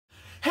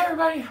Hey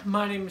everybody,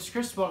 my name is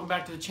Chris. Welcome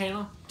back to the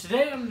channel.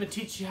 Today I'm going to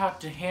teach you how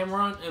to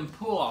hammer on and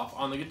pull off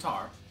on the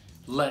guitar.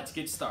 Let's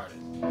get started.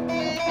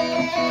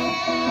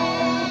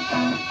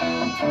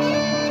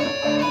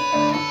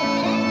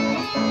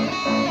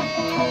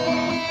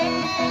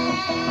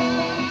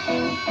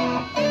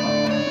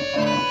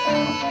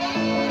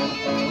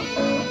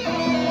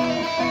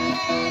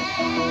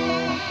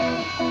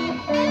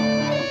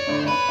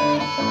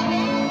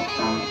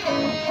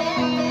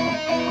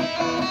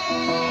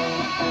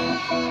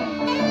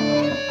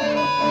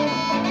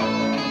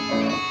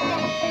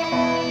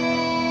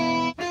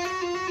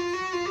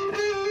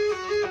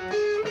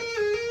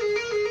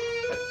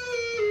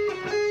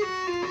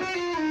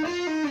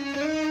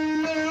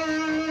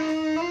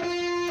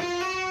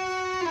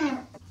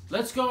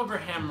 Let's go over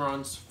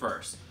hammer-ons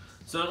first.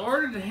 So in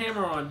order to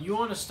hammer on, you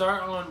want to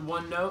start on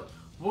one note.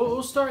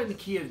 We'll start in the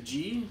key of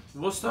G.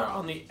 We'll start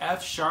on the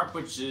F sharp,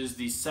 which is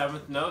the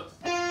 7th note.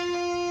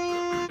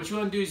 What you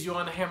want to do is you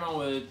want to hammer on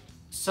with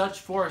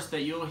such force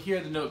that you'll hear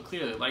the note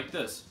clearly, like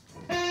this.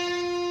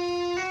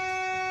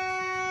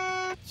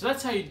 So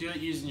that's how you do it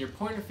using your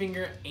pointer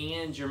finger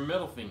and your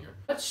middle finger.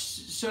 Let's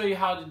show you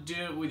how to do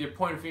it with your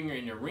pointer finger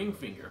and your ring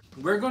finger.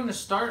 We're going to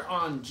start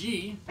on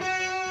G.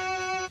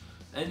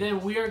 And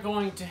then we are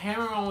going to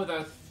hammer on with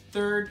our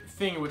 3rd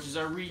finger, which is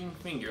our ring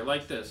finger,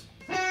 like this.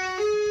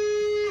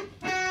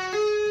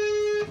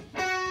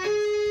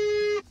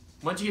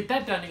 Once you get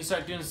that done, you can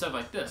start doing stuff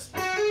like this.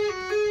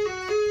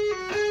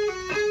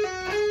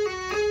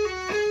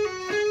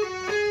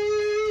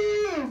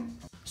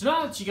 So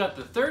now that you got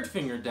the 3rd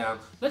finger down,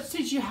 let's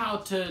teach you how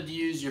to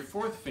use your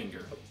 4th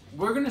finger.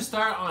 We're going to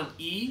start on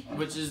E,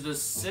 which is the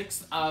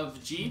 6th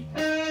of G.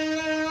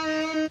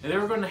 And then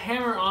we're going to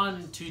hammer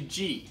on to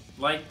G,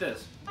 like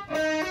this.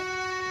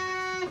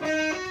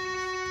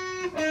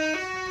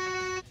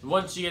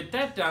 Once you get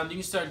that down, you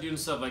can start doing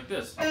stuff like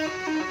this.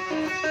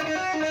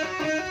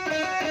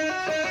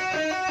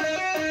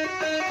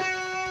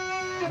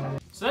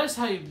 So that's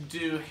how you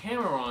do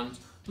hammer-ons.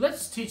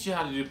 Let's teach you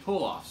how to do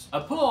pull-offs. A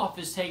pull-off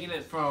is taking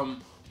it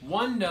from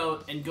one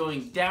note and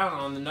going down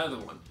on another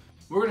one.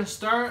 We're going to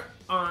start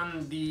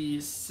on the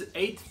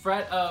 8th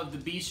fret of the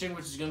B string,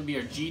 which is going to be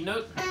our G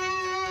note.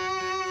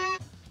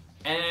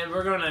 And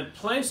we're going to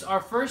place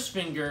our 1st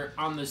finger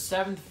on the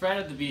 7th fret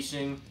of the B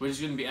string, which is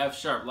going to be F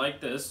sharp,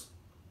 like this.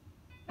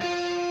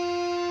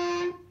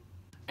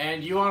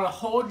 And you want to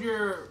hold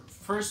your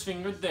 1st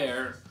finger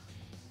there,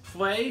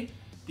 play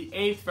the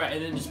 8th fret,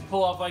 and then just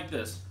pull off like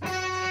this.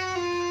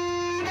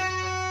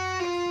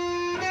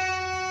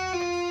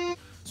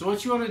 So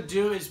what you want to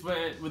do is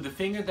with the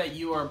finger that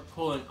you are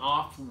pulling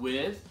off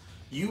with,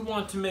 you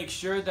want to make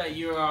sure that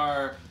you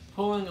are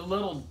pulling a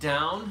little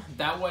down.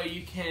 That way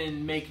you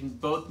can make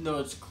both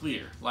notes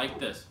clear, like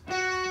this.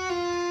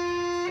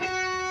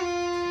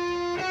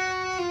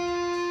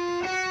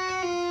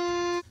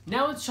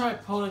 Now let's try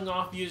pulling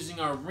off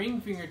using our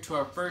ring finger to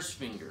our 1st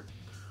finger.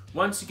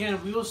 Once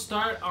again, we will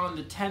start on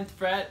the 10th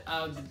fret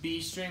of the B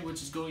string,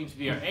 which is going to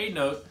be our A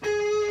note.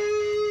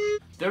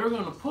 Then we're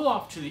going to pull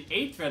off to the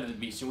 8th fret of the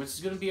B string, which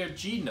is going to be our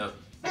G note.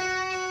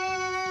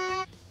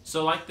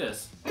 So like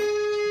this.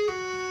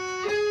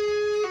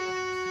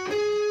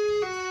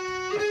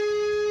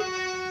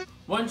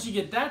 Once you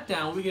get that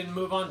down, we can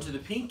move on to the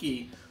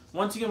pinky.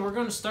 Once again, we're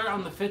going to start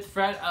on the 5th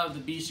fret of the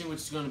B string, which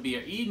is going to be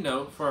our E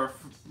note for our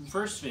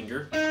 1st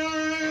finger.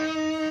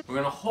 We're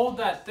going to hold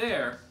that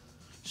there.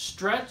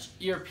 Stretch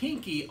your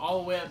pinky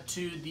all the way up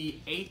to the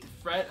 8th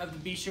fret of the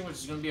B string, which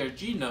is going to be our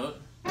G note.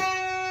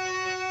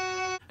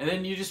 And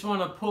then you just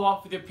want to pull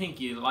off with your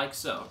pinky, like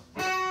so.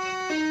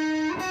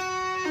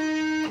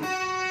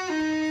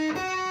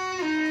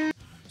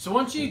 So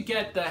once you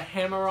get the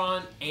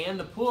hammer-on and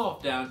the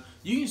pull-off down,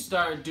 you can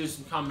start doing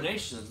some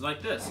combinations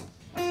like this.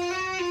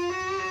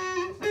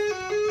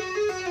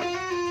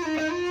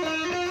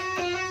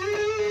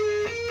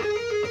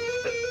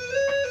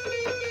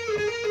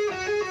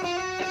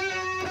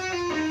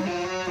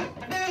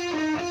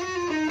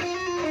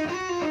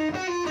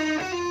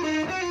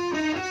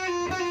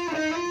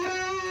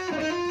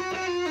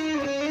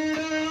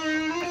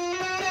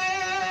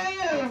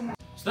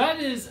 So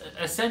that is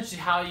essentially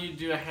how you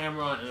do a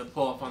hammer-on and a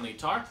pull-off on the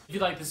guitar. If you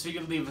like this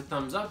video, leave a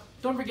thumbs up.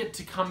 Don't forget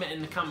to comment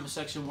in the comment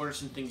section what are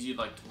some things you'd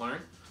like to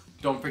learn.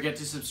 Don't forget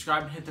to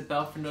subscribe and hit the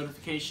bell for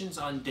notifications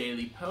on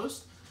daily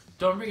posts.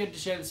 Don't forget to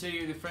share this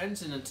video with your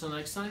friends, and until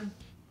next time,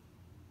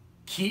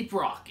 keep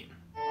rocking.